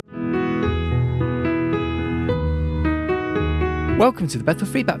Welcome to the Bethel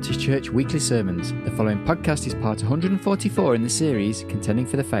Free Baptist Church Weekly Sermons. The following podcast is part 144 in the series Contending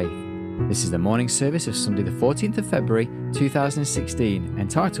for the Faith. This is the morning service of Sunday the 14th of February 2016,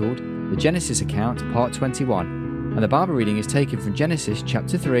 entitled The Genesis Account Part 21, and the Bible reading is taken from Genesis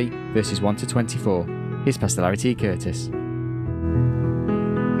chapter 3 verses 1 to 24. Here's Pastor Larry T. Curtis.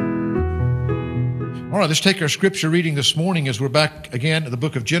 All right, let's take our scripture reading this morning as we're back again in the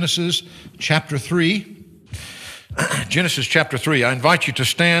book of Genesis chapter 3. Genesis chapter 3. I invite you to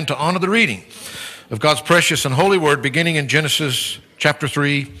stand to honor the reading of God's precious and holy word, beginning in Genesis chapter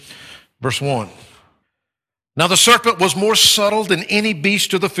 3, verse 1. Now the serpent was more subtle than any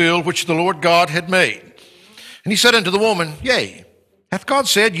beast of the field which the Lord God had made. And he said unto the woman, Yea, hath God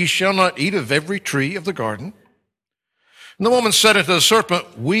said, Ye shall not eat of every tree of the garden? And the woman said unto the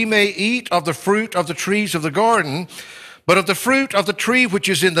serpent, We may eat of the fruit of the trees of the garden, but of the fruit of the tree which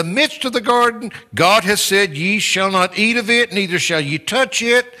is in the midst of the garden, God has said, Ye shall not eat of it, neither shall ye touch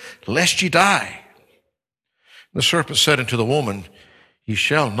it, lest ye die. The serpent said unto the woman, Ye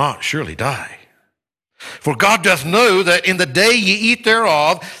shall not surely die. For God doth know that in the day ye eat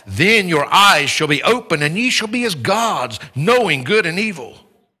thereof, then your eyes shall be opened, and ye shall be as gods, knowing good and evil.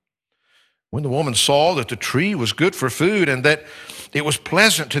 When the woman saw that the tree was good for food, and that it was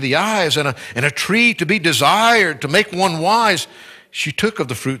pleasant to the eyes, and a tree to be desired, to make one wise, she took of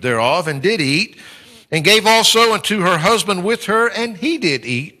the fruit thereof, and did eat, and gave also unto her husband with her, and he did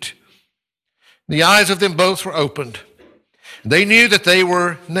eat. The eyes of them both were opened. They knew that they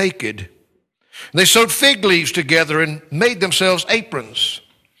were naked. They sewed fig leaves together, and made themselves aprons.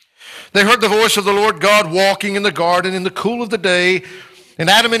 They heard the voice of the Lord God walking in the garden in the cool of the day, and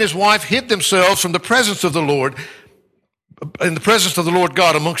Adam and his wife hid themselves from the presence of the Lord, in the presence of the Lord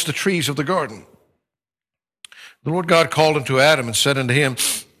God amongst the trees of the garden. The Lord God called unto Adam and said unto him,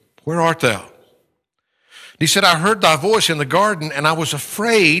 Where art thou? And he said, I heard thy voice in the garden, and I was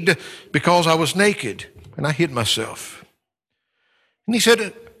afraid because I was naked, and I hid myself. And he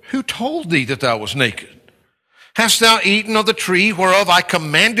said, Who told thee that thou wast naked? Hast thou eaten of the tree whereof I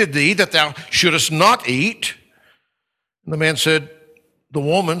commanded thee that thou shouldest not eat? And the man said, The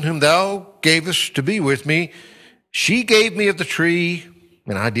woman whom thou gavest to be with me, she gave me of the tree,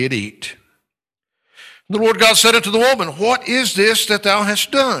 and I did eat. The Lord God said unto the woman, What is this that thou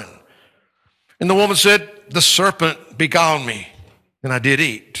hast done? And the woman said, The serpent beguiled me, and I did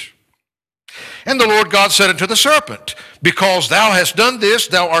eat. And the Lord God said unto the serpent, Because thou hast done this,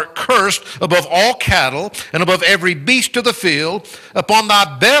 thou art cursed above all cattle, and above every beast of the field. Upon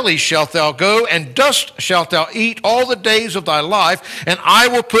thy belly shalt thou go, and dust shalt thou eat all the days of thy life. And I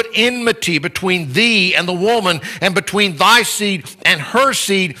will put enmity between thee and the woman, and between thy seed and her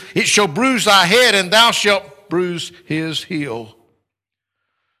seed. It shall bruise thy head, and thou shalt bruise his heel.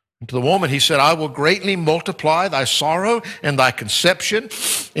 And to the woman he said, I will greatly multiply thy sorrow and thy conception.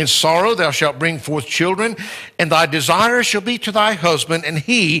 In sorrow thou shalt bring forth children, and thy desire shall be to thy husband, and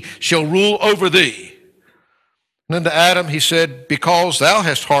he shall rule over thee. And unto Adam he said, Because thou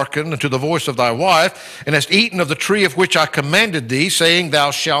hast hearkened unto the voice of thy wife, and hast eaten of the tree of which I commanded thee, saying,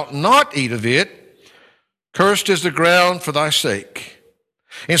 Thou shalt not eat of it, cursed is the ground for thy sake.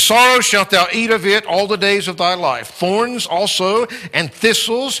 In sorrow shalt thou eat of it all the days of thy life. Thorns also and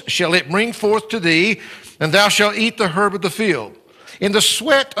thistles shall it bring forth to thee, and thou shalt eat the herb of the field. In the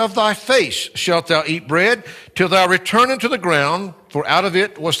sweat of thy face shalt thou eat bread, till thou return unto the ground, for out of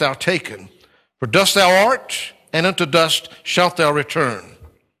it wast thou taken. For dust thou art, and unto dust shalt thou return.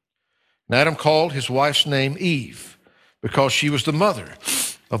 And Adam called his wife's name Eve, because she was the mother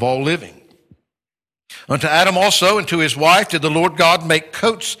of all living. Unto Adam also and to his wife did the Lord God make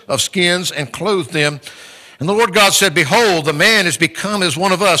coats of skins and clothe them. And the Lord God said, Behold, the man is become as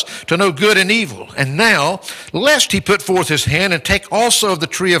one of us to know good and evil. And now, lest he put forth his hand and take also of the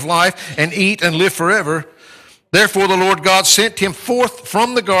tree of life and eat and live forever. Therefore the Lord God sent him forth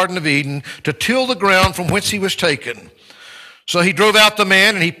from the Garden of Eden to till the ground from whence he was taken. So he drove out the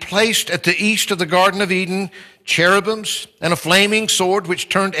man, and he placed at the east of the Garden of Eden cherubims and a flaming sword which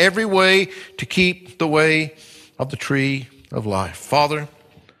turned every way to keep the way of the tree of life. Father,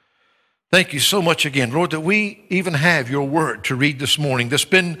 thank you so much again, Lord, that we even have your word to read this morning that's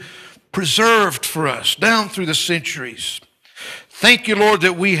been preserved for us down through the centuries. Thank you, Lord,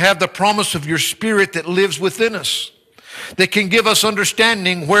 that we have the promise of your Spirit that lives within us, that can give us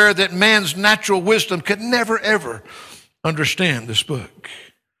understanding where that man's natural wisdom could never, ever understand this book.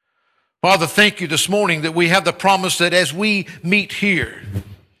 Father, thank you this morning that we have the promise that as we meet here,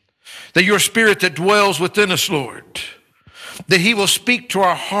 that your Spirit that dwells within us, Lord, that he will speak to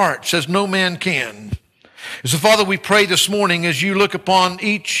our hearts as no man can. So, Father, we pray this morning as you look upon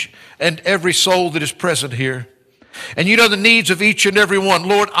each and every soul that is present here, And you know the needs of each and every one.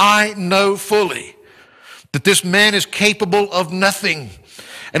 Lord, I know fully that this man is capable of nothing.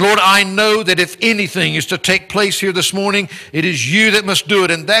 And Lord, I know that if anything is to take place here this morning, it is you that must do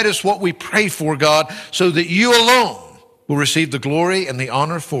it. And that is what we pray for, God, so that you alone will receive the glory and the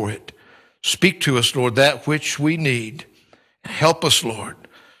honor for it. Speak to us, Lord, that which we need. Help us, Lord.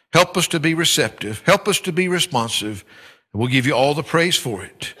 Help us to be receptive. Help us to be responsive. And we'll give you all the praise for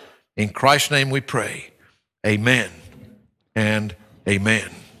it. In Christ's name we pray. Amen and amen.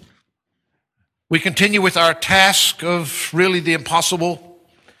 We continue with our task of really the impossible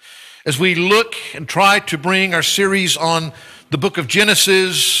as we look and try to bring our series on the book of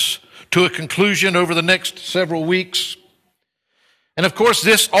Genesis to a conclusion over the next several weeks. And of course,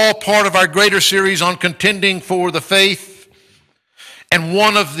 this all part of our greater series on contending for the faith. And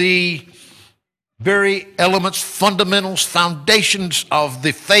one of the very elements, fundamentals, foundations of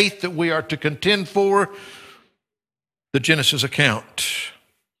the faith that we are to contend for, the Genesis account.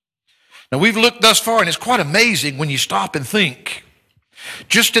 Now, we've looked thus far, and it's quite amazing when you stop and think.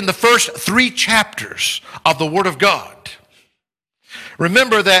 Just in the first 3 chapters of the Word of God.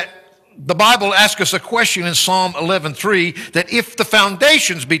 Remember that the Bible asks us a question in Psalm 11:3, that if the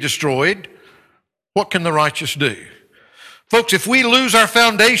foundations be destroyed, what can the righteous do? Folks, if we lose our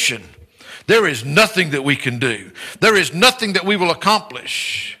foundation, there is nothing that we can do. There is nothing that we will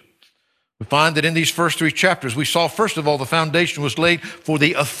accomplish. We find that in these first 3 chapters, we saw, first of all, the foundation was laid for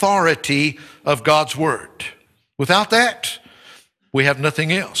the authority of God's Word. Without that, we have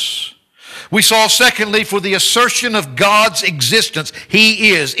nothing else. We saw, secondly, for the assertion of God's existence.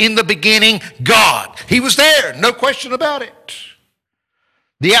 He is, in the beginning, God. He was there, no question about it.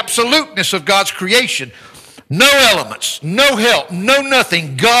 The absoluteness of God's creation. No elements, no help, no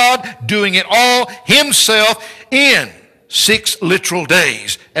nothing. God doing it all himself in 6 literal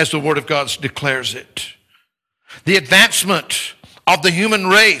days, as the Word of God declares it. The advancement of the human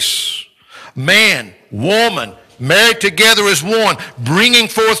race. Man, woman, married together as one, bringing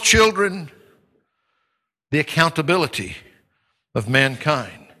forth children. The accountability of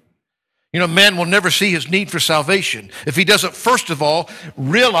mankind. You know, man will never see his need for salvation if he doesn't, first of all,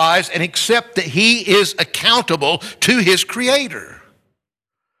 realize and accept that he is accountable to his Creator.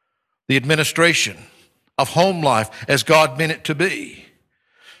 The administration of home life as God meant it to be.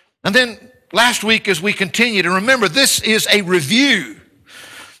 And then last week, as we continue to remember, this is a review.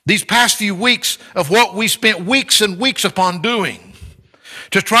 These past few weeks of what we spent weeks and weeks upon doing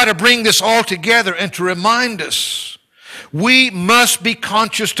to try to bring this all together and to remind us we must be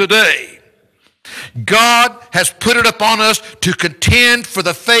conscious today. God has put it upon us to contend for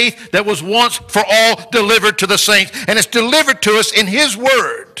the faith that was once for all delivered to the saints. And it's delivered to us in His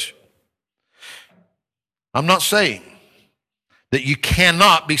Word. I'm not saying that you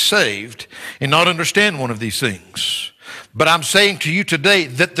cannot be saved and not understand one of these things. But I'm saying to you today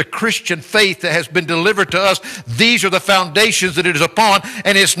that the Christian faith that has been delivered to us, these are the foundations that it is upon,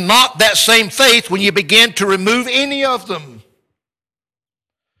 and it's not that same faith when you begin to remove any of them.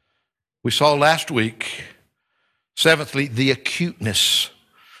 We saw last week, seventhly, the acuteness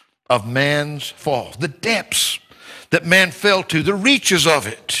of man's fall, the depths that man fell to, the reaches of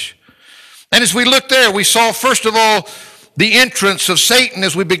it. And as we looked there, we saw, first of all, the entrance of Satan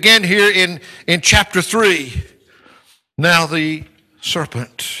as we began here in chapter 3. Now the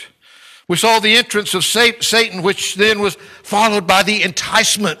serpent. We saw the entrance of Satan, which then was followed by the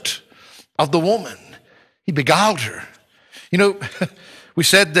enticement of the woman. He beguiled her. You know, we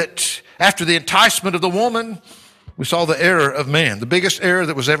said that after the enticement of the woman, we saw the error of man, the biggest error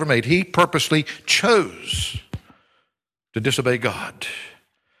that was ever made. He purposely chose to disobey God.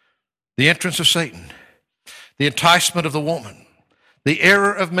 The entrance of Satan, the enticement of the woman, the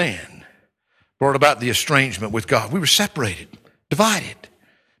error of man, brought about the estrangement with God. We were separated, divided,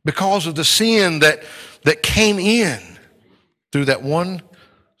 because of the sin that came in through that one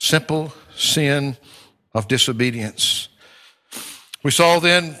simple sin of disobedience. We saw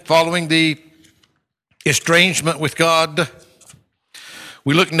then, following the estrangement with God,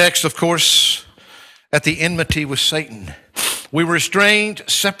 we look next, of course, at the enmity with Satan. We were estranged,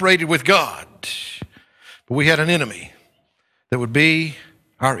 separated with God, but we had an enemy that would be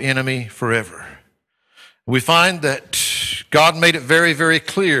our enemy forever. We find that God made it very, very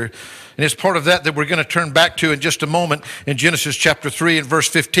clear, and it's part of that we're going to turn back to in just a moment in Genesis chapter 3 and verse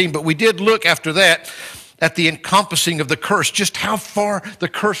 15. But we did look after that at the encompassing of the curse, just how far the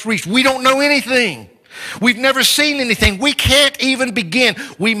curse reached. We don't know anything. We've never seen anything. We can't even begin.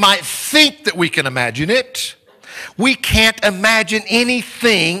 We might think that we can imagine it. We can't imagine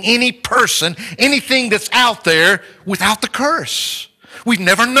anything, any person, anything that's out there without the curse. We've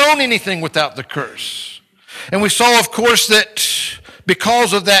never known anything without the curse. And we saw, of course, that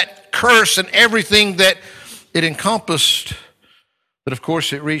because of that curse and everything that it encompassed, that of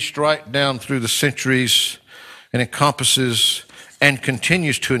course it reached right down through the centuries and encompasses and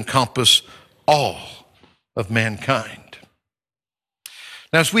continues to encompass all of mankind.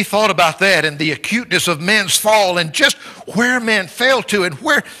 Now, as we thought about that and the acuteness of man's fall and just where man fell to and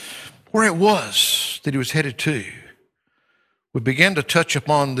where it was that he was headed to, we began to touch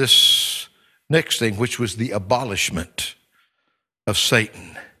upon this next thing, which was the abolishment of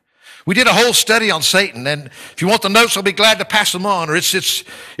Satan. We did a whole study on Satan, and if you want the notes, I'll be glad to pass them on, or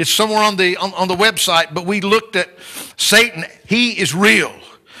it's somewhere on the website. But we looked at Satan. He is real.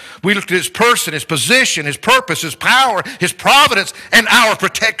 We looked at his person, his position, his purpose, his power, his providence, and our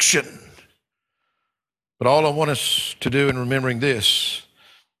protection. But all I want us to do in remembering this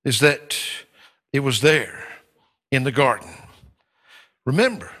is that it was there in the garden.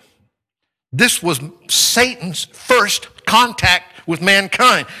 Remember, this was Satan's first contact with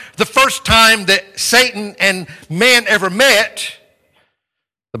mankind. The first time that Satan and man ever met,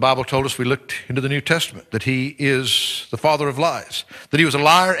 the Bible told us, we looked into the New Testament, that he is the father of lies, that he was a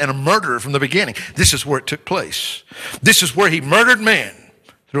liar and a murderer from the beginning. This is where it took place. This is where he murdered man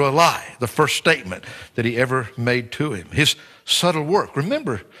through a lie, the first statement that he ever made to him. His subtle work.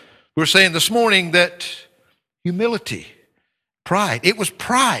 Remember, we were saying this morning that humility, pride, it was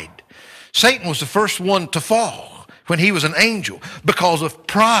pride. Satan was the first one to fall when he was an angel because of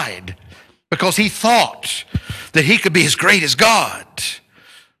pride, because he thought that he could be as great as God.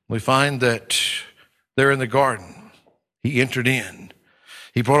 We find that there in the garden, he entered in.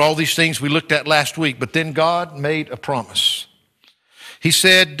 He brought all these things we looked at last week, but then God made a promise. He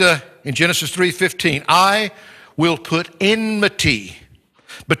said in Genesis 3:15, I will put enmity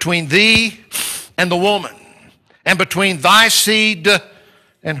between thee and the woman, and between thy seed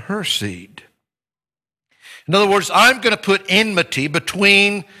and her seed. In other words, I'm going to put enmity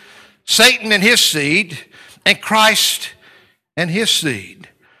between Satan and his seed and Christ and his seed.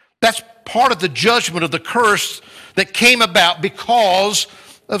 That's part of the judgment of the curse that came about because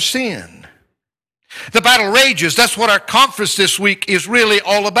of sin. The battle rages. That's what our conference this week is really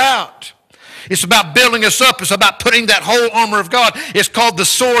all about. It's about building us up. It's about putting that whole armor of God. It's called the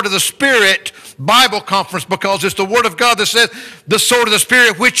Sword of the Spirit Bible Conference because it's the Word of God that says the Sword of the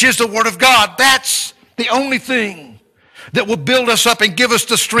Spirit, which is the Word of God. That's the only thing that will build us up and give us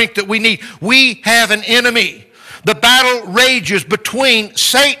the strength that we need. We have an enemy. The battle rages between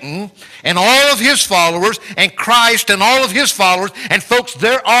Satan and all of his followers and Christ and all of his followers. And folks,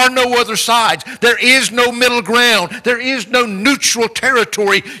 there are no other sides. There is no middle ground. There is no neutral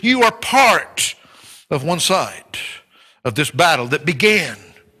territory. You are part of one side of this battle that began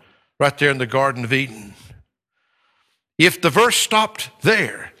right there in the Garden of Eden. If the verse stopped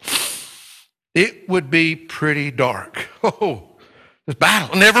there, it would be pretty dark. Oh, this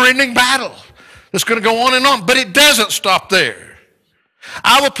battle, a never-ending battle that's going to go on and on. But it doesn't stop there.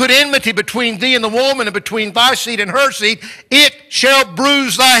 I will put enmity between thee and the woman, and between thy seed and her seed. It shall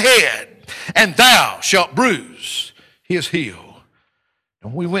bruise thy head, and thou shalt bruise his heel.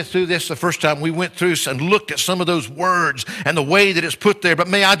 And we went through this the first time. We went through and looked at some of those words and the way that it's put there. But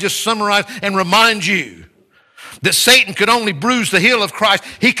may I just summarize and remind you that Satan could only bruise the heel of Christ.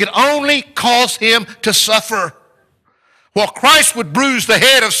 He could only cause him to suffer. While Christ would bruise the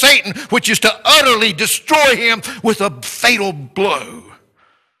head of Satan, which is to utterly destroy him with a fatal blow.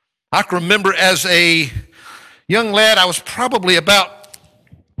 I can remember as a young lad, I was probably about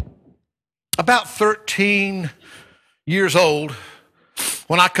 13 years old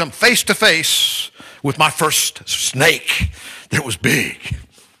when I come face to face with my first snake that was big.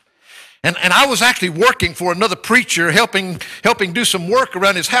 And I was actually working for another preacher, helping do some work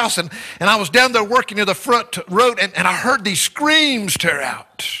around his house. And I was down there working near the front road, and I heard these screams tear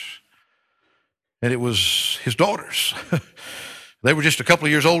out. And it was his daughters. They were just a couple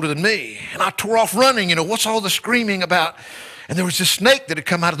of years older than me. And I tore off running, what's all the screaming about? And there was this snake that had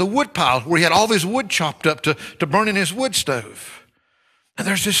come out of the wood pile where he had all his wood chopped up to burn in his wood stove. And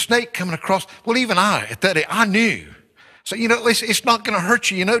there's this snake coming across. Well, even at that age, I knew. So, it's not going to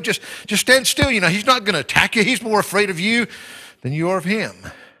hurt you, just stand still. He's not going to attack you. He's more afraid of you than you are of him.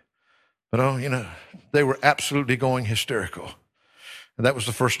 But, they were absolutely going hysterical. And that was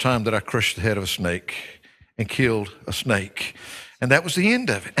the first time that I crushed the head of a snake and killed a snake. And that was the end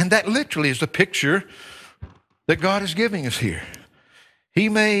of it. And that literally is the picture that God is giving us here. He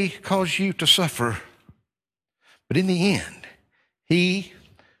may cause you to suffer, but in the end, he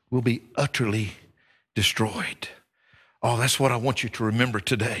will be utterly destroyed. Oh, that's what I want you to remember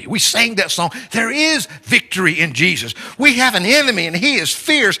today. We sang that song. There is victory in Jesus. We have an enemy, and he is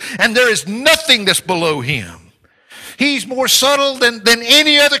fierce, and there is nothing that's below him. He's more subtle than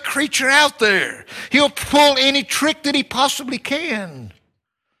any other creature out there. He'll pull any trick that he possibly can.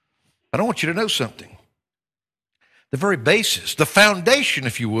 But I want you to know something. The very basis, the foundation,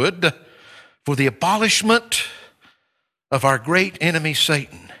 if you would, for the abolishment of our great enemy,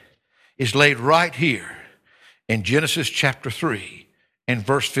 Satan, is laid right here in Genesis chapter 3 and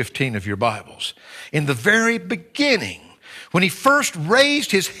verse 15 of your Bibles. In the very beginning, when he first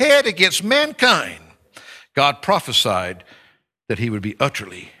raised his head against mankind, God prophesied that he would be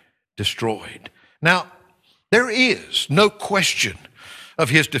utterly destroyed. Now, there is no question of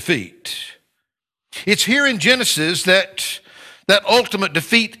his defeat. It's here in Genesis that ultimate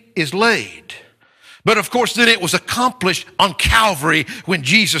defeat is laid. But of course, then it was accomplished on Calvary when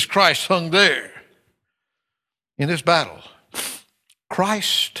Jesus Christ hung there. In this battle,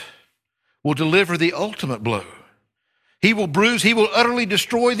 Christ will deliver the ultimate blow. He will bruise, he will utterly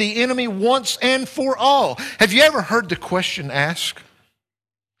destroy the enemy once and for all. Have you ever heard the question asked?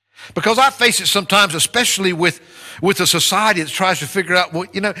 Because I face it sometimes, especially with a society that tries to figure out, well,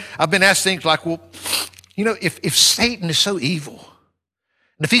 I've been asked things like, well, if Satan is so evil,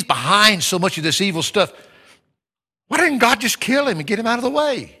 and if he's behind so much of this evil stuff, why didn't God just kill him and get him out of the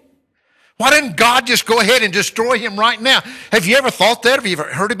way? Why didn't God just go ahead and destroy him right now? Have you ever thought that? Have you ever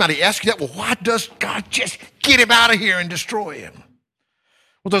heard anybody ask you that? Well, why does God just get him out of here and destroy him?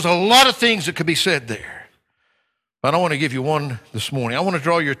 Well, there's a lot of things that could be said there. But I want to give you one this morning. I want to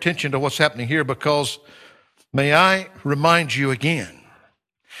draw your attention to what's happening here because may I remind you again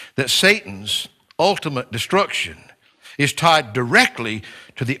that Satan's ultimate destruction is tied directly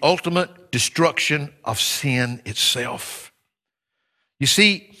to the ultimate destruction of sin itself. You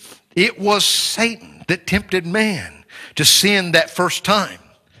see, it was Satan that tempted man to sin that first time.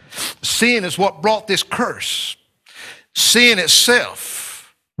 Sin is what brought this curse. Sin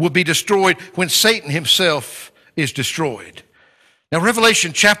itself will be destroyed when Satan himself is destroyed. Now,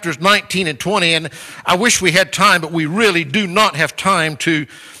 Revelation chapters 19 and 20, and I wish we had time, but we really do not have time to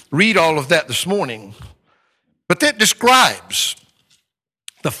read all of that this morning. But that describes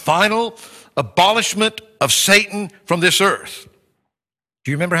the final abolishment of Satan from this earth. Do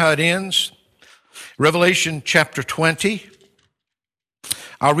you remember how it ends? Revelation chapter 20.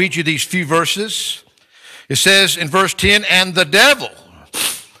 I'll read you these few verses. It says in verse 10, and the devil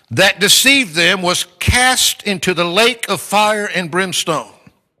that deceived them was cast into the lake of fire and brimstone,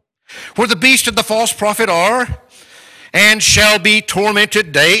 where the beast and the false prophet are, and shall be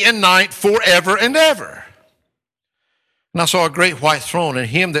tormented day and night forever and ever. And I saw a great white throne, and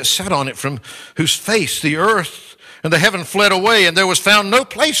him that sat on it, from whose face the earth and the heaven fled away, and there was found no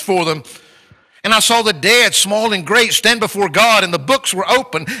place for them. And I saw the dead, small and great, stand before God, and the books were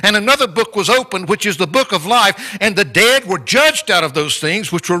opened, and another book was opened, which is the book of life. And the dead were judged out of those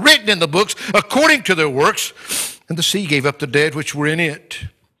things which were written in the books according to their works. And the sea gave up the dead which were in it.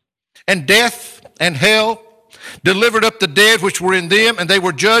 And death and hell delivered up the dead which were in them, and they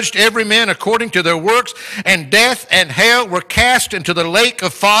were judged every man according to their works. And death and hell were cast into the lake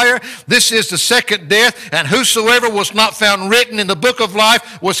of fire. This is the second death, and whosoever was not found written in the book of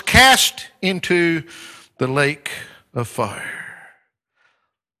life was cast into the lake of fire.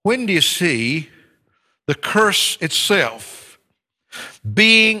 When do you see the curse itself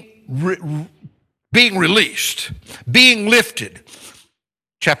being released, being lifted?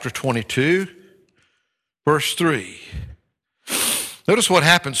 Chapter 22. Verse 3. Notice what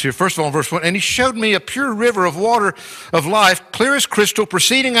happens here. First of all, in verse 1, and he showed me a pure river of water of life, clear as crystal,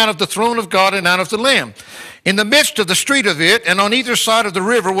 proceeding out of the throne of God and out of the Lamb. In the midst of the street of it, and on either side of the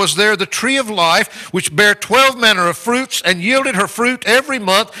river, was there the tree of life, which bare 12 manner of fruits, and yielded her fruit every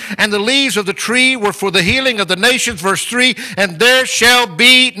month. And the leaves of the tree were for the healing of the nations. Verse 3, and there shall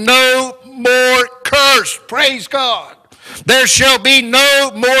be no more curse. Praise God. There shall be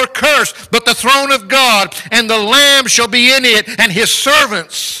no more curse, but the throne of God and the Lamb shall be in it, and his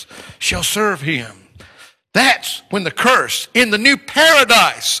servants shall serve him. That's when the curse in the new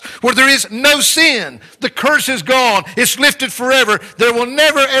paradise, where there is no sin, the curse is gone, it's lifted forever. There will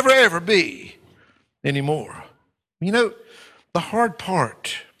never, ever, ever be anymore. The hard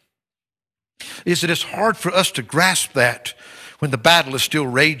part is that it's hard for us to grasp that when the battle is still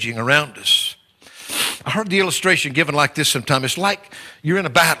raging around us. I heard the illustration given like this sometime. It's like you're in a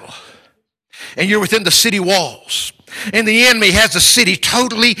battle and you're within the city walls, and the enemy has the city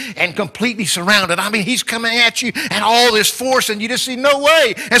totally and completely surrounded. I mean, he's coming at you and all this force, and you just see no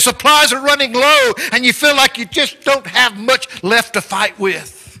way, and supplies are running low, and you feel like you just don't have much left to fight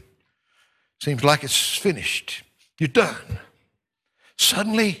with. Seems like it's finished. You're done.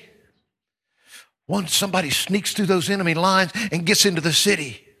 Suddenly, somebody sneaks through those enemy lines and gets into the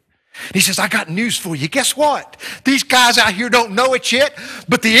city. He says, I got news for you. Guess what? These guys out here don't know it yet,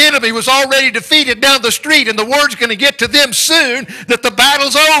 but the enemy was already defeated down the street, and the word's going to get to them soon that the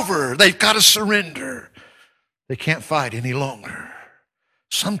battle's over. They've got to surrender. They can't fight any longer.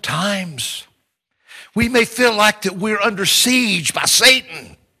 Sometimes we may feel like that we're under siege by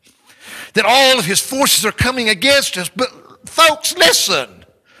Satan, that all of his forces are coming against us. But folks, listen.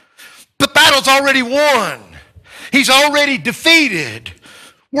 The battle's already won. He's already defeated.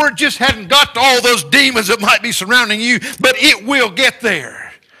 Word just hadn't got to all those demons that might be surrounding you, but it will get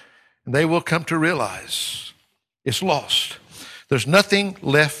there. And they will come to realize it's lost. There's nothing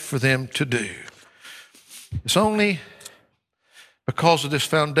left for them to do. It's only because of this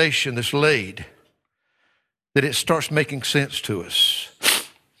foundation that's laid that it starts making sense to us.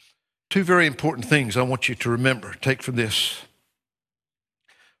 Two very important things I want you to remember, take from this.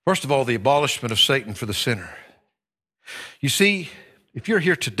 First of all, the abolishment of Satan for the sinner. You see, if you're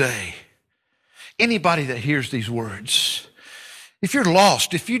here today, anybody that hears these words, if you're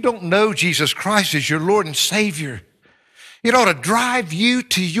lost, if you don't know Jesus Christ as your Lord and Savior, it ought to drive you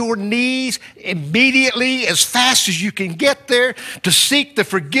to your knees immediately, as fast as you can get there, to seek the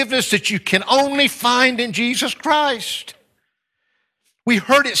forgiveness that you can only find in Jesus Christ. We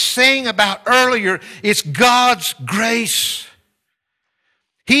heard it saying about earlier, it's God's grace.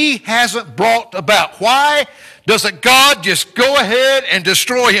 He hasn't brought about. Why doesn't God just go ahead and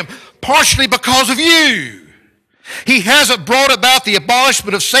destroy him? Partially because of you. He hasn't brought about the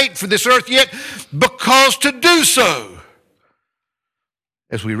abolishment of Satan for this earth yet, because to do so,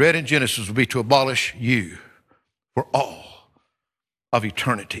 as we read in Genesis, will be to abolish you for all of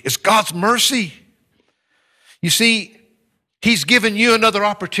eternity. It's God's mercy. You see, he's given you another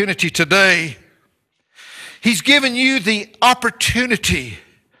opportunity today. He's given you the opportunity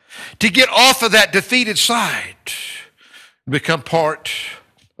to get off of that defeated side and become part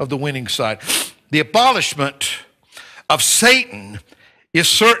of the winning side. The abolishment of Satan is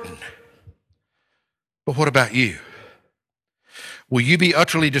certain. But what about you? Will you be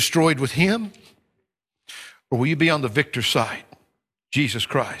utterly destroyed with him? Or will you be on the victor's side? Jesus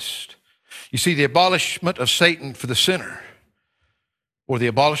Christ. You see, the abolishment of Satan for the sinner, or the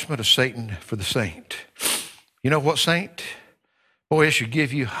abolishment of Satan for the saint. You know what, saint? Boy, it should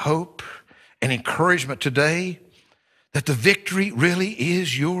give you hope and encouragement today that the victory really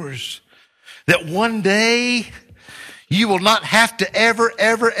is yours. That one day you will not have to ever,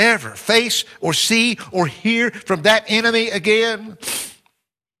 ever, ever face or see or hear from that enemy again.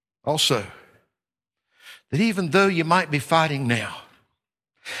 Also, that even though you might be fighting now,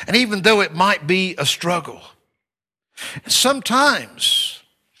 and even though it might be a struggle, sometimes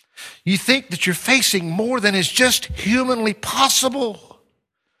you think that you're facing more than is just humanly possible,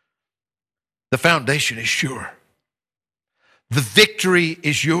 the foundation is sure. The victory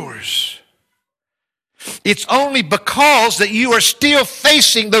is yours. It's only because that you are still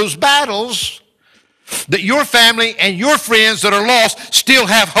facing those battles that your family and your friends that are lost still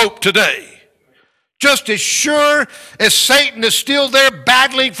have hope today. Just as sure as Satan is still there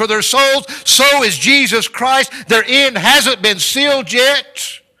battling for their souls, so is Jesus Christ. Their end hasn't been sealed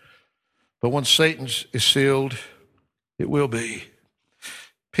yet. But once Satan's is sealed, it will be.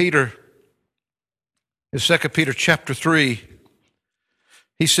 Peter, in 2 Peter chapter 3,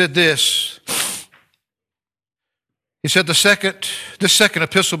 he said this. He said, this second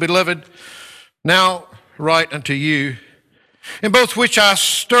epistle, beloved, now write unto you, in both which I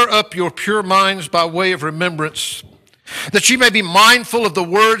stir up your pure minds by way of remembrance, that ye may be mindful of the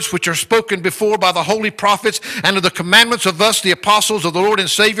words which are spoken before by the holy prophets, and of the commandments of us, the apostles of the Lord and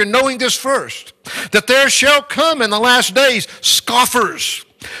Savior, knowing this first, that there shall come in the last days scoffers,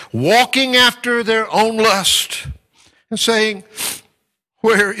 walking after their own lust, and saying,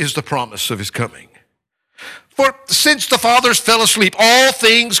 where is the promise of his coming? For since the fathers fell asleep, all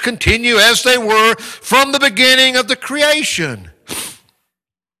things continue as they were from the beginning of the creation.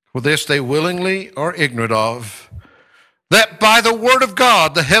 For this they willingly are ignorant of, that by the word of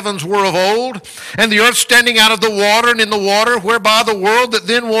God the heavens were of old, and the earth standing out of the water and in the water, whereby the world that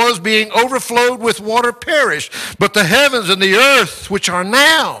then was, being overflowed with water, perished. But the heavens and the earth, which are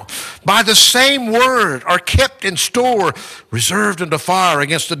now, by the same word, are kept in store, reserved unto fire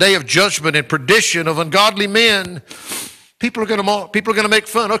against the day of judgment and perdition of ungodly men. People are going to make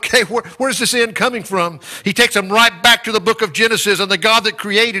fun. Okay, where's this end coming from? He takes them right back to the book of Genesis and the God that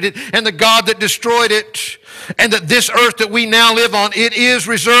created it and the God that destroyed it, and that this earth that we now live on, it is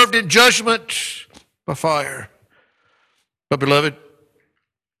reserved in judgment by fire. But beloved,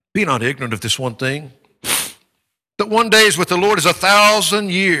 be not ignorant of this one thing, that one day is with the Lord is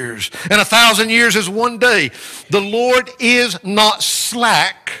 1,000 years, and 1,000 years is one day. The Lord is not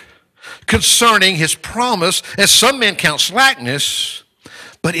slack concerning his promise, as some men count slackness,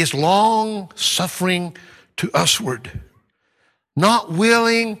 but is long-suffering to usward, not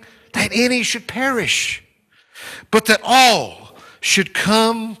willing that any should perish, but that all should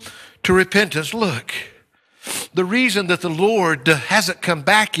come to repentance. Look, the reason that the Lord hasn't come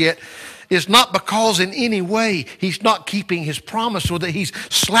back yet is not because in any way he's not keeping his promise or that he's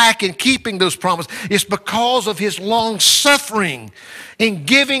slack in keeping those promises. It's because of his long suffering in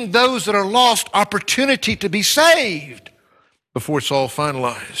giving those that are lost opportunity to be saved before it's all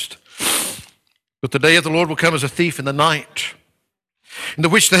finalized. But the day of the Lord will come as a thief in the night, in the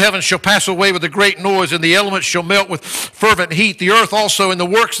which the heavens shall pass away with a great noise, and the elements shall melt with fervent heat. The earth also and the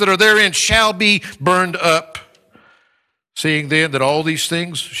works that are therein shall be burned up. Seeing then that all these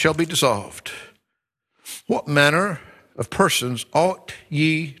things shall be dissolved, what manner of persons ought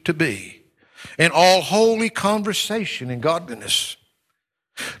ye to be in all holy conversation and godliness,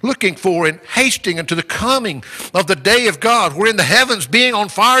 looking for and hasting unto the coming of the day of God, wherein the heavens being on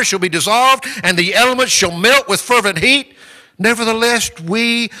fire shall be dissolved, and the elements shall melt with fervent heat? Nevertheless,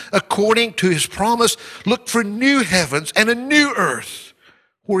 we, according to his promise, look for new heavens and a new earth,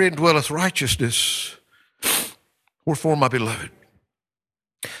 wherein dwelleth righteousness. Wherefore, my beloved,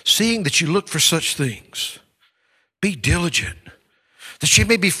 seeing that you look for such things, be diligent, that ye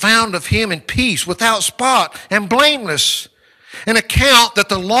may be found of him in peace, without spot and blameless, and account that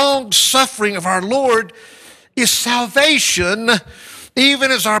the long suffering of our Lord is salvation, even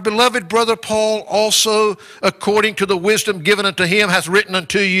as our beloved brother Paul also, according to the wisdom given unto him, hath written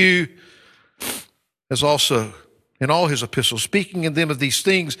unto you, as also in all his epistles, speaking in them of these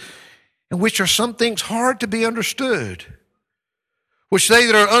things, in which are some things hard to be understood, which they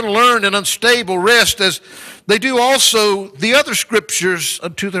that are unlearned and unstable wrest, as they do also the other scriptures,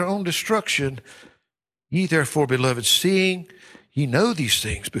 unto their own destruction. Ye therefore, beloved, seeing ye know these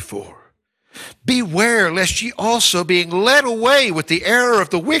things before, beware lest ye also, being led away with the error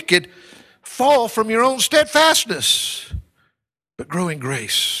of the wicked, fall from your own steadfastness, but grow in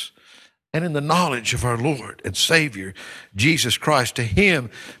grace and in the knowledge of our Lord and Savior, Jesus Christ. To him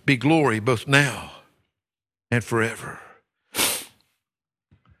be glory both now and forever.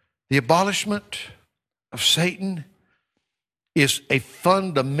 The abolishment of Satan is a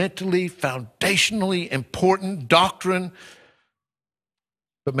fundamentally, foundationally important doctrine.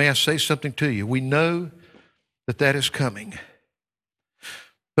 But may I say something to you? We know that that is coming.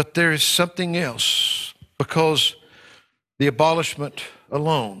 But there is something else, because the abolishment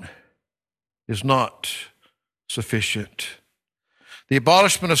alone is not sufficient. The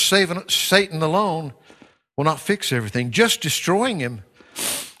abolishment of Satan alone will not fix everything. Just destroying him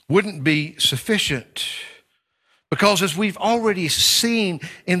wouldn't be sufficient, because as we've already seen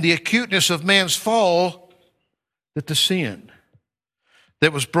in the acuteness of man's fall, that the sin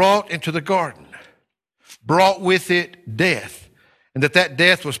that was brought into the garden brought with it death, and that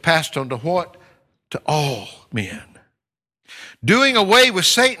death was passed on to what? To all men. Doing away with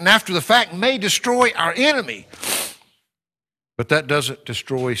Satan after the fact may destroy our enemy, but that doesn't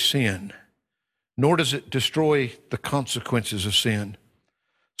destroy sin, nor does it destroy the consequences of sin.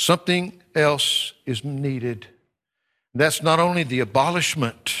 Something else is needed. That's not only the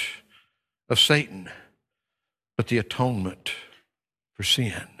abolishment of Satan, but the atonement for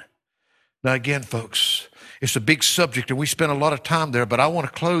sin. Now again, folks, it's a big subject and we spent a lot of time there, but I want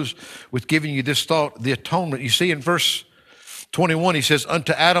to close with giving you this thought, the atonement. You see in verse 21, he says,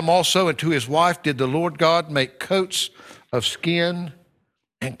 unto Adam also and to his wife did the Lord God make coats of skin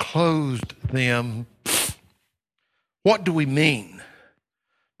and clothed them. What do we mean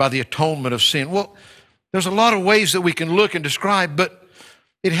by the atonement of sin? Well, there's a lot of ways that we can look and describe, but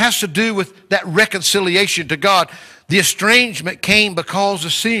it has to do with that reconciliation to God. The estrangement came because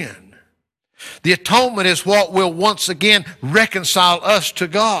of sin. The atonement is what will once again reconcile us to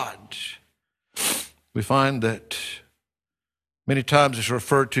God. We find that many times it's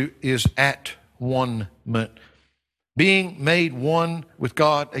referred to is at one-ment, being made one with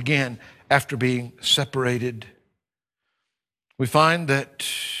God again after being separated. We find that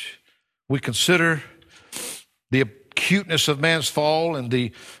we consider the acuteness of man's fall and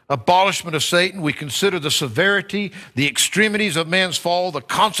the abolishment of Satan. We consider the severity, the extremities of man's fall, the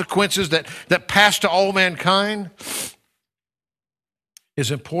consequences that pass to all mankind.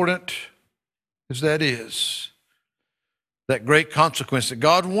 As important as that is, that great consequence that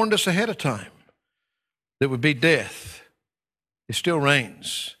God warned us ahead of time, that would be death, it still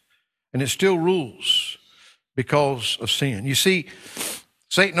reigns and it still rules because of sin. You see,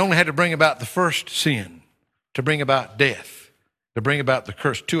 Satan only had to bring about the first sin, to bring about death, to bring about the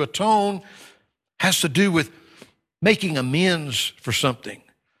curse. To atone has to do with making amends for something.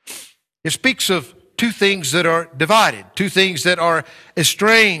 It speaks of two things that are divided, two things that are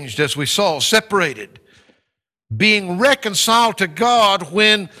estranged, as we saw, separated, being reconciled to God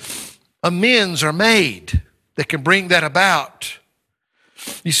when amends are made that can bring that about.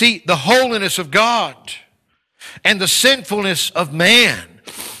 You see, the holiness of God and the sinfulness of man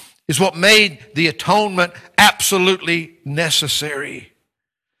is what made the atonement absolutely necessary.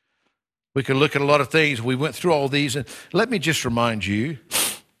 We can look at a lot of things. We went through all these, and let me just remind you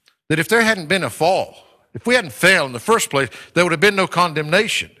that if there hadn't been a fall, if we hadn't failed in the first place, there would have been no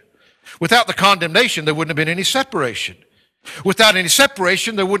condemnation. Without the condemnation, there wouldn't have been any separation. Without any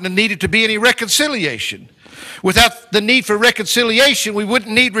separation, there wouldn't have needed to be any reconciliation. Without the need for reconciliation, we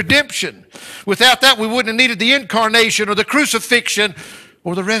wouldn't need redemption. Without that, we wouldn't have needed the incarnation or the crucifixion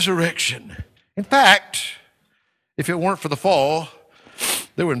or the resurrection. In fact, if it weren't for the fall,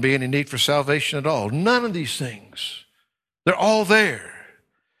 there wouldn't be any need for salvation at all. None of these things. They're all there.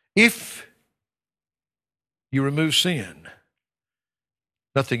 If you remove sin,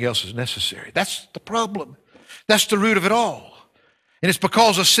 nothing else is necessary. That's the problem. That's the root of it all. And it's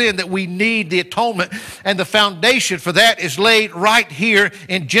because of sin that we need the atonement, and the foundation for that is laid right here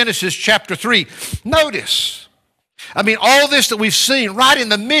in Genesis chapter 3. Notice, all this that we've seen right in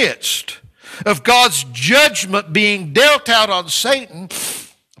the midst of God's judgment being dealt out on Satan,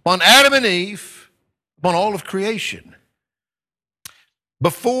 upon Adam and Eve, upon all of creation.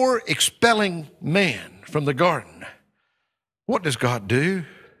 Before expelling man from the garden, what does God do?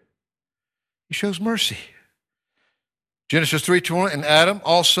 He shows mercy. Genesis 3:20, and Adam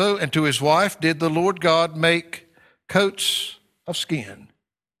also and to his wife did the Lord God make coats of skin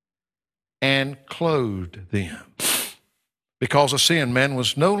and clothed them. Because of sin, man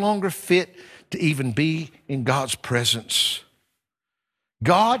was no longer fit to even be in God's presence.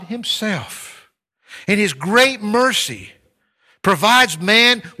 God himself, in his great mercy, provides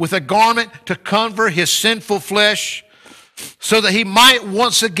man with a garment to cover his sinful flesh so that he might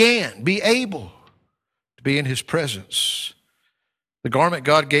once again be able to be in his presence. The garment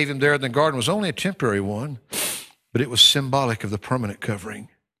God gave him there in the garden was only a temporary one, but it was symbolic of the permanent covering,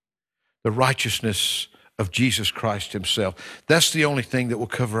 the righteousness of Jesus Christ himself. That's the only thing that will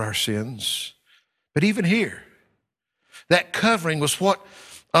cover our sins. But even here, that covering was what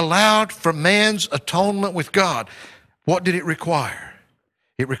allowed for man's atonement with God. What did it require?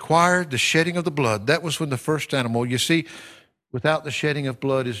 It required the shedding of the blood. That was when the first animal, you see, without the shedding of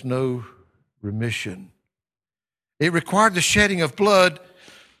blood is no remission. It required the shedding of blood.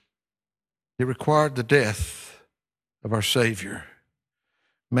 It required the death of our Savior.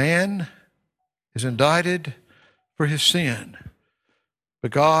 Man is indicted for his sin,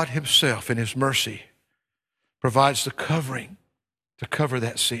 but God himself in his mercy provides the covering to cover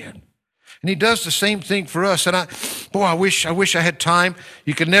that sin. And he does the same thing for us. And I wish I had time.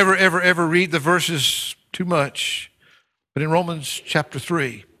 You can never, ever read the verses too much. But in Romans chapter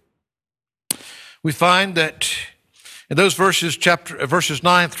 3, we find that in those verses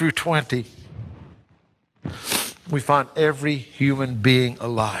 9 through 20, we find every human being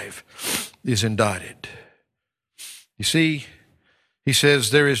alive is indicted. You see, he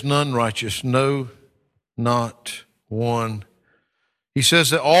says, there is none righteous, no, not one. He says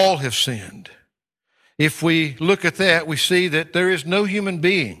that all have sinned. If we look at that, we see that there is no human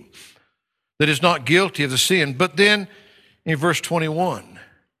being that is not guilty of the sin. But then in verse 21,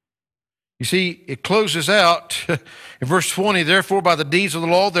 you see, it closes out in verse 20, therefore by the deeds of the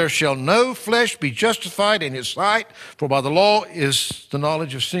law there shall no flesh be justified in his sight, for by the law is the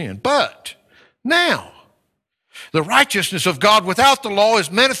knowledge of sin. But now, the righteousness of God without the law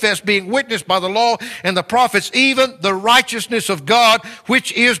is manifest, being witnessed by the law and the prophets, even the righteousness of God,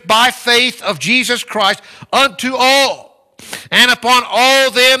 which is by faith of Jesus Christ unto all. And upon all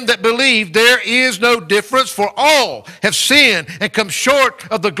them that believe, there is no difference, for all have sinned and come short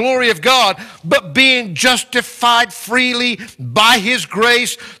of the glory of God, but being justified freely by his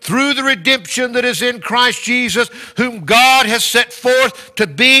grace through the redemption that is in Christ Jesus, whom God has set forth to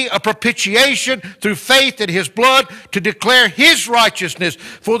be a propitiation through faith in his blood, to declare his righteousness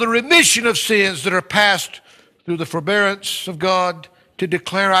for the remission of sins that are past through the forbearance of God, to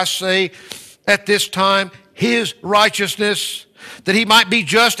declare, I say, at this time, his righteousness, that he might be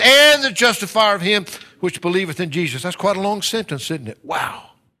just and the justifier of him which believeth in Jesus. That's quite a long sentence, isn't it?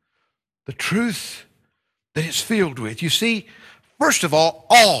 Wow. The truth that it's filled with. You see, first of all,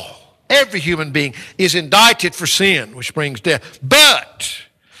 every human being is indicted for sin, which brings death. But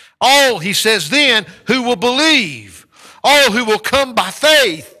all, he says then, who will believe, all who will come by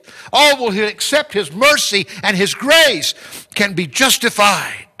faith, all will accept His mercy and His grace can be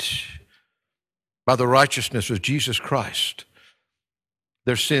justified by the righteousness of Jesus Christ.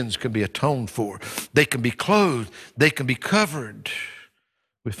 Their sins can be atoned for. They can be clothed. They can be covered.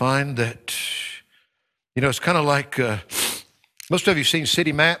 We find that, it's kind of like, most of you have seen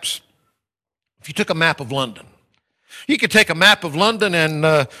city maps. If you took a map of London, you could take a map of London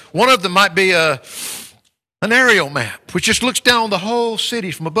and one of them might be an aerial map, which just looks down the whole city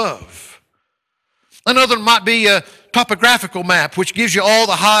from above. Another might be a topographical map, which gives you all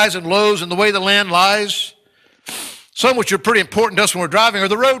the highs and lows and the way the land lies. Some which are pretty important to us when we're driving are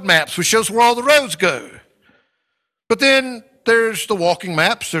the road maps, which shows where all the roads go. But then there's the walking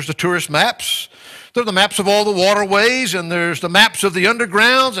maps, there's the tourist maps, there are the maps of all the waterways, and there's the maps of the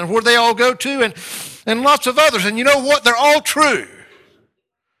undergrounds and where they all go to, and lots of others. And you know what? They're all true.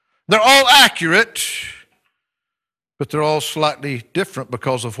 They're all accurate, but they're all slightly different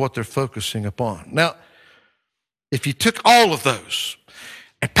because of what they're focusing upon. Now, if you took all of those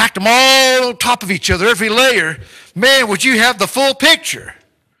and packed them all on top of each other, every layer, man, would you have the full picture.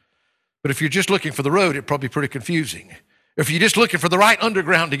 But if you're just looking for the road, it'd probably be pretty confusing. If you're just looking for the right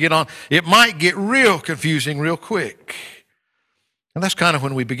underground to get on, it might get real confusing real quick. And that's kind of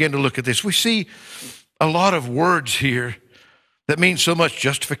when we begin to look at this. We see a lot of words here that mean so much: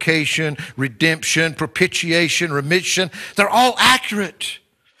 justification, redemption, propitiation, remission. They're all accurate.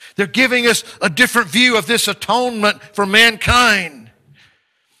 They're giving us a different view of this atonement for mankind.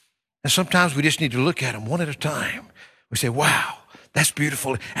 And sometimes we just need to look at them one at a time. We say, wow, that's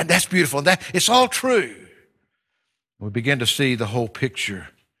beautiful, and that's beautiful, and it's all true. We begin to see the whole picture.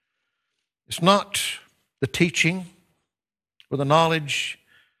 It's not the teaching or the knowledge.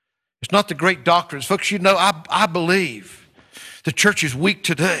 It's not the great doctrines. Folks, I believe the church is weak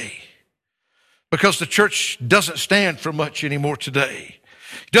today because the church doesn't stand for much anymore today.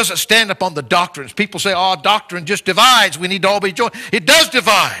 It doesn't stand up on the doctrines. People say, doctrine just divides. We need to all be joined. It does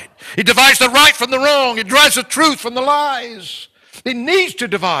divide. It divides the right from the wrong. It divides the truth from the lies. It needs to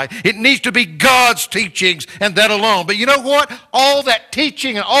divide. It needs to be God's teachings and that alone. But you know what? All that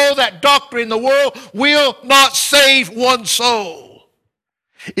teaching and all that doctrine in the world will not save one soul.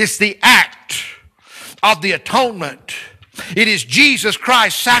 It's the act of the atonement. It is Jesus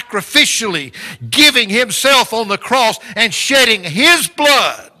Christ sacrificially giving Himself on the cross and shedding His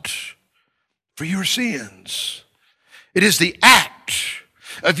blood for your sins. It is the act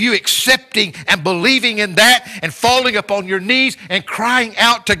of you accepting and believing in that and falling upon your knees and crying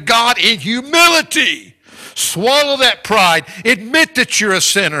out to God in humility. Swallow that pride. Admit that you're a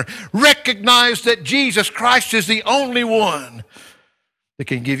sinner. Recognize that Jesus Christ is the only one that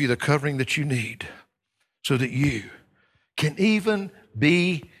can give you the covering that you need so that you can even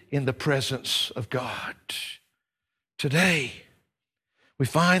be in the presence of God. Today, we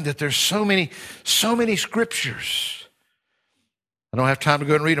find that there's so many scriptures. I don't have time to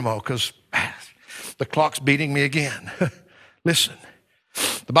go and read them all because the clock's beating me again. Listen,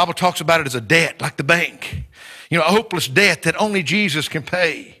 the Bible talks about it as a debt, like the bank. A hopeless debt that only Jesus can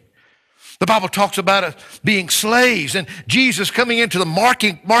pay. The Bible talks about us being slaves and Jesus coming into the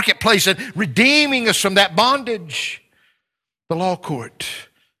marketplace and redeeming us from that bondage. The law court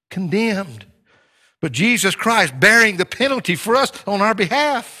condemned, but Jesus Christ bearing the penalty for us on our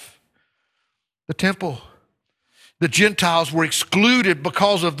behalf. The temple. The Gentiles were excluded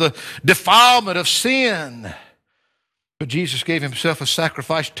because of the defilement of sin. But Jesus gave Himself a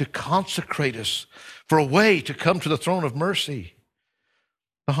sacrifice to consecrate us for a way to come to the throne of mercy.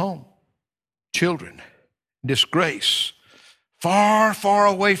 The home, children, disgrace, far, far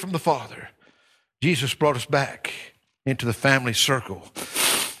away from the Father. Jesus brought us back into the family circle.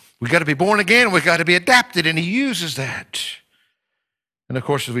 We got to be born again. We got to be adapted, and He uses that. And of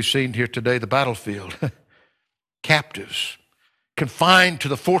course, as we've seen here today, the battlefield. Captives, confined to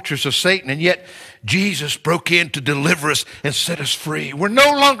the fortress of Satan, and yet Jesus broke in to deliver us and set us free. We're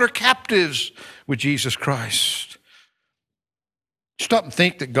no longer captives with Jesus Christ. Stop and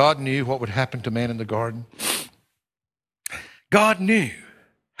think that God knew what would happen to man in the garden. God knew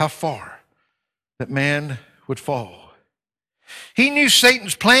how far that man would fall. He knew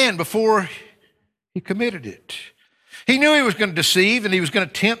Satan's plan before he committed it. He knew he was going to deceive and he was going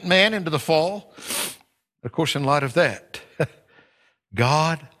to tempt man into the fall. Of course, in light of that,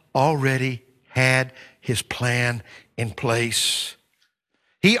 God already had His plan in place.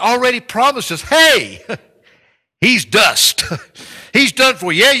 He already promised us, hey, He's dust. He's done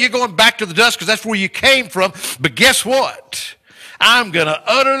for you. Yeah, you're going back to the dust because that's where you came from. But guess what? I'm going to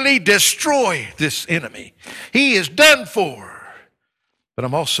utterly destroy this enemy. He is done for. But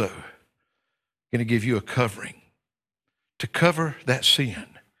I'm also going to give you a covering to cover that sin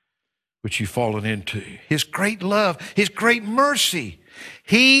which you've fallen into. His great love, His great mercy.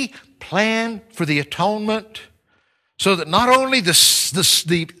 He planned for the atonement so that not only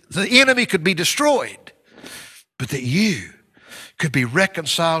the enemy could be destroyed, but that you could be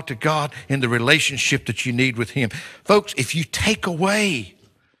reconciled to God in the relationship that you need with Him. Folks, if you take away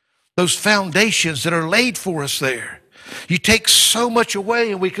those foundations that are laid for us there, you take so much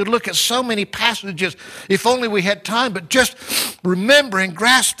away, and we could look at so many passages if only we had time, but just remember and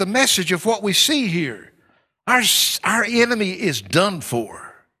grasp the message of what we see here. Our enemy is done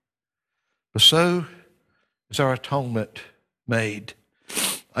for, but so is our atonement made.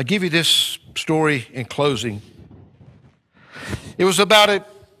 I give you this story in closing. It was about a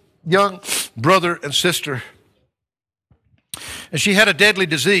young brother and sister, and she had a deadly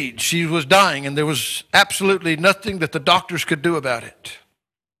disease. She was dying, and there was absolutely nothing that the doctors could do about it.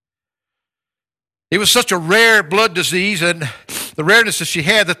 It was such a rare blood disease, and the rareness that she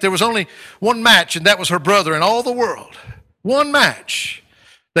had, that there was only one match, and that was her brother in all the world. One match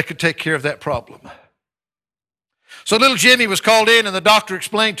that could take care of that problem. So little Jimmy was called in, and the doctor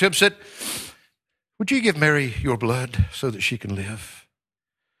explained to him, said, "Would you give Mary your blood so that she can live?"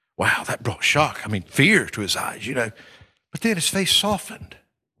 Wow, that brought shock. Fear to his eyes, But then his face softened,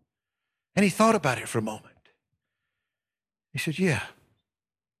 and he thought about it for a moment. He said, "Yeah,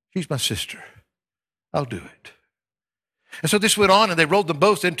 she's my sister. I'll do it." And so this went on, and they rolled them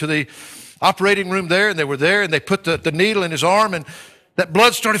both into the operating room there, and they were there, and they put the needle in his arm, and that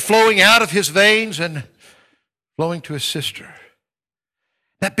blood started flowing out of his veins and flowing to his sister.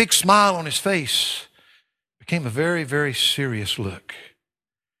 That big smile on his face became a very, very serious look.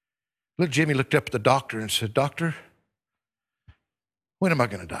 Little Jimmy looked up at the doctor and said, "Doctor, when am I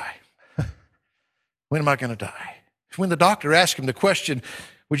going to die? When am I going to die?" When the doctor asked him the question,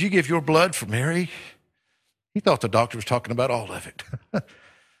 "Would you give your blood for Mary?" he thought the doctor was talking about all of it.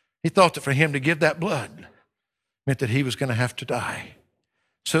 He thought that for him to give that blood meant that he was going to have to die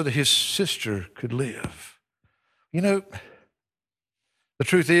so that his sister could live. The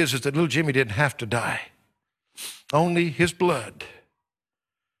truth is that little Jimmy didn't have to die. Only his blood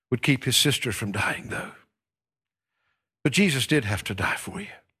would keep his sister from dying, though. But Jesus did have to die for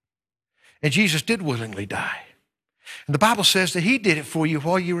you. And Jesus did willingly die. And the Bible says that He did it for you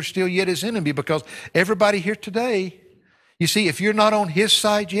while you were still yet His enemy, because everybody here today, you see, if you're not on His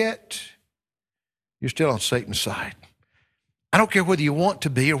side yet, you're still on Satan's side. I don't care whether you want to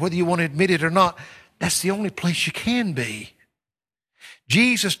be or whether you want to admit it or not. That's the only place you can be.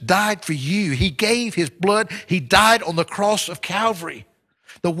 Jesus died for you. He gave His blood. He died on the cross of Calvary.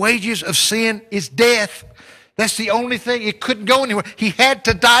 The wages of sin is death. That's the only thing. It couldn't go anywhere. He had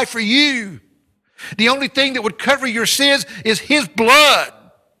to die for you. The only thing that would cover your sins is His blood.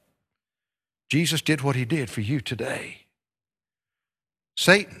 Jesus did what He did for you today.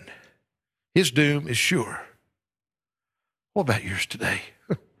 Satan, his doom is sure. What about yours today?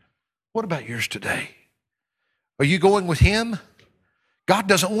 What about yours today? Are you going with Him? God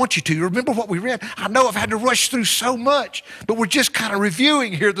doesn't want you to. Remember what we read? I know I've had to rush through so much, but we're just kind of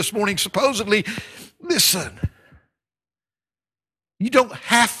reviewing here this morning, supposedly. Listen, you don't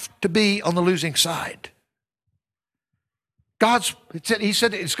have to be on the losing side. He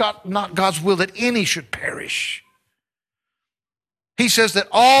said it's not God's will that any should perish. He says that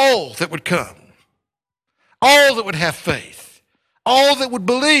all that would come, all that would have faith, all that would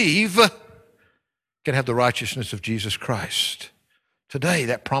believe can have the righteousness of Jesus Christ. Today,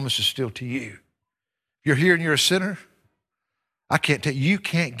 that promise is still to you. If you're here and you're a sinner, I can't tell you, you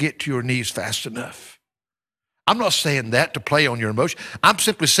can't get to your knees fast enough. I'm not saying that to play on your emotion. I'm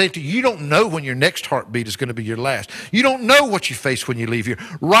simply saying to you, you don't know when your next heartbeat is going to be your last. You don't know what you face when you leave here.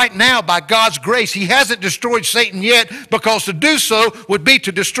 Right now, by God's grace, He hasn't destroyed Satan yet, because to do so would be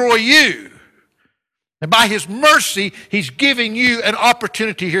to destroy you. And by His mercy, He's giving you an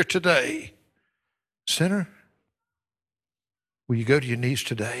opportunity here today. Sinner, will you go to your knees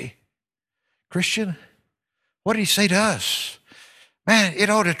today? Christian, what did He say to us? Man, it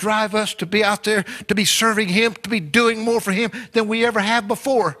ought to drive us to be out there, to be serving Him, to be doing more for Him than we ever have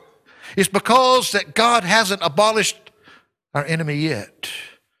before. It's because that God hasn't abolished our enemy yet,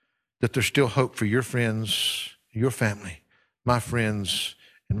 that there's still hope for your friends, your family, my friends,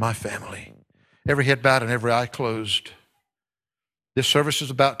 and my family. Every head bowed and every eye closed. This service is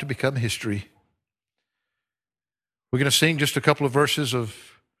about to become history. We're going to sing just a couple of verses of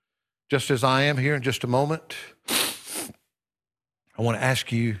Just As I Am here in just a moment. I want to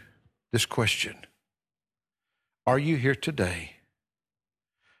ask you this question. Are you here today?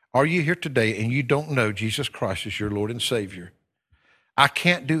 Are you here today and you don't know Jesus Christ as your Lord and Savior? I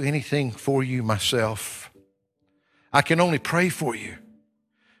can't do anything for you myself. I can only pray for you.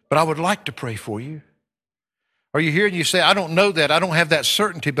 but I would like to pray for you. Are you here and you say, I don't know that, I don't have that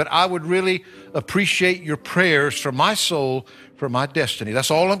certainty, but I would really appreciate your prayers for my soul, for my destiny.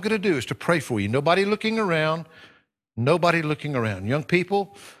 That's all I'm going to do is to pray for you. Nobody looking around, nobody looking around. Young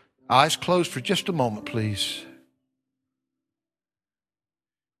people, eyes closed for just a moment, please.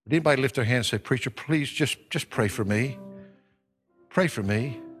 Would anybody lift their hand and say, preacher, please just pray for me. Pray for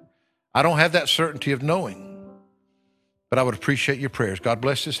me. I don't have that certainty of knowing, but I would appreciate your prayers. God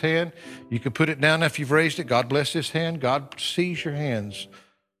bless this hand. You can put it down if you've raised it. God bless this hand. God sees your hands.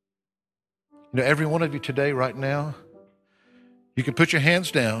 You know, every one of you today, right now, you can put your hands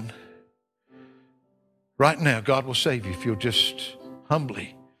down. Right now, God will save you if you'll just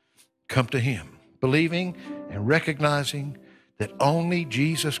humbly come to Him, believing and recognizing that only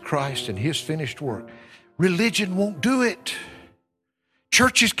Jesus Christ and His finished work. Religion won't do it.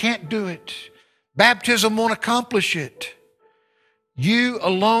 Churches can't do it. Baptism won't accomplish it. You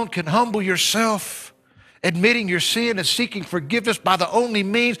alone can humble yourself, admitting your sin and seeking forgiveness by the only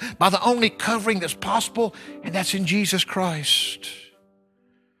means, by the only covering that's possible, and that's in Jesus Christ.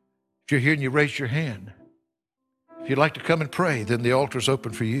 If you're here and you raise your hand, if you'd like to come and pray, then the altar's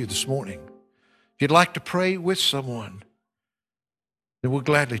open for you this morning. If you'd like to pray with someone, then we'll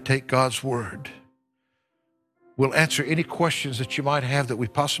gladly take God's word. We'll answer any questions that you might have that we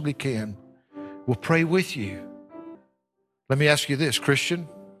possibly can. We'll pray with you. Let me ask you this, Christian,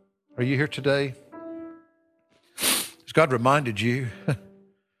 are you here today? Has God reminded you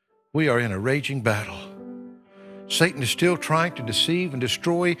we are in a raging battle? Satan is still trying to deceive and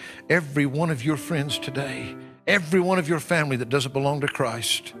destroy every one of your friends today, every one of your family that doesn't belong to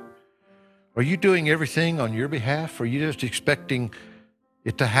Christ. Are you doing everything on your behalf, or are you just expecting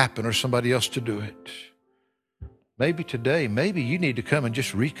it to happen or somebody else to do it? Maybe today, maybe you need to come and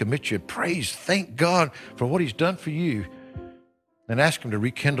just recommit your praise. Thank God for what He's done for you, and ask Him to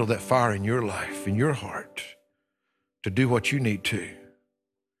rekindle that fire in your life, in your heart, to do what you need to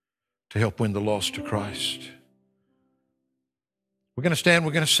help win the lost to Christ. We're going to stand,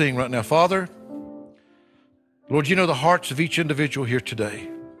 we're going to sing right now. Father, Lord, you know the hearts of each individual here today.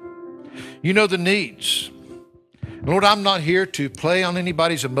 You know the needs. Lord, I'm not here to play on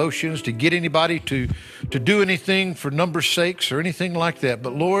anybody's emotions, to get anybody to do anything for numbers' sakes or anything like that.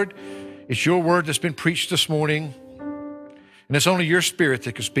 But Lord, it's your word that's been preached this morning, and it's only your Spirit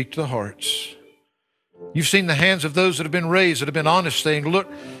that can speak to the hearts. You've seen the hands of those that have been raised, that have been honest, saying,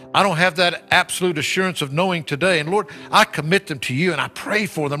 look, I don't have that absolute assurance of knowing today. And Lord, I commit them to you, and I pray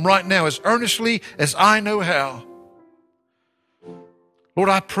for them right now as earnestly as I know how. Lord,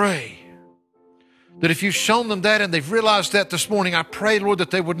 I pray that if you've shown them that and they've realized that this morning, I pray, Lord,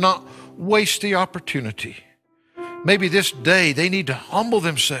 that they would not waste the opportunity. Maybe this day they need to humble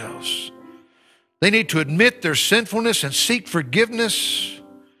themselves. They need to admit their sinfulness and seek forgiveness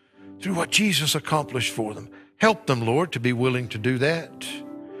through what Jesus accomplished for them. Help them, Lord, to be willing to do that.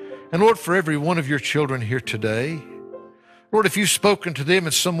 And Lord, for every one of your children here today, Lord, if you've spoken to them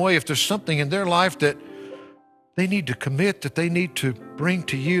in some way, if there's something in their life that they need to commit, that they need to bring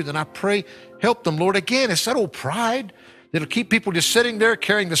to you, then I pray, help them, Lord. Again, it's that old pride that'll keep people just sitting there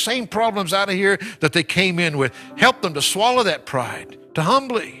carrying the same problems out of here that they came in with. Help them to swallow that pride, to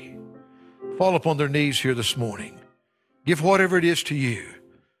humbly fall upon their knees here this morning. Give whatever it is to you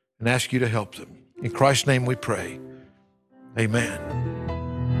and ask you to help them. In Christ's name we pray. Amen.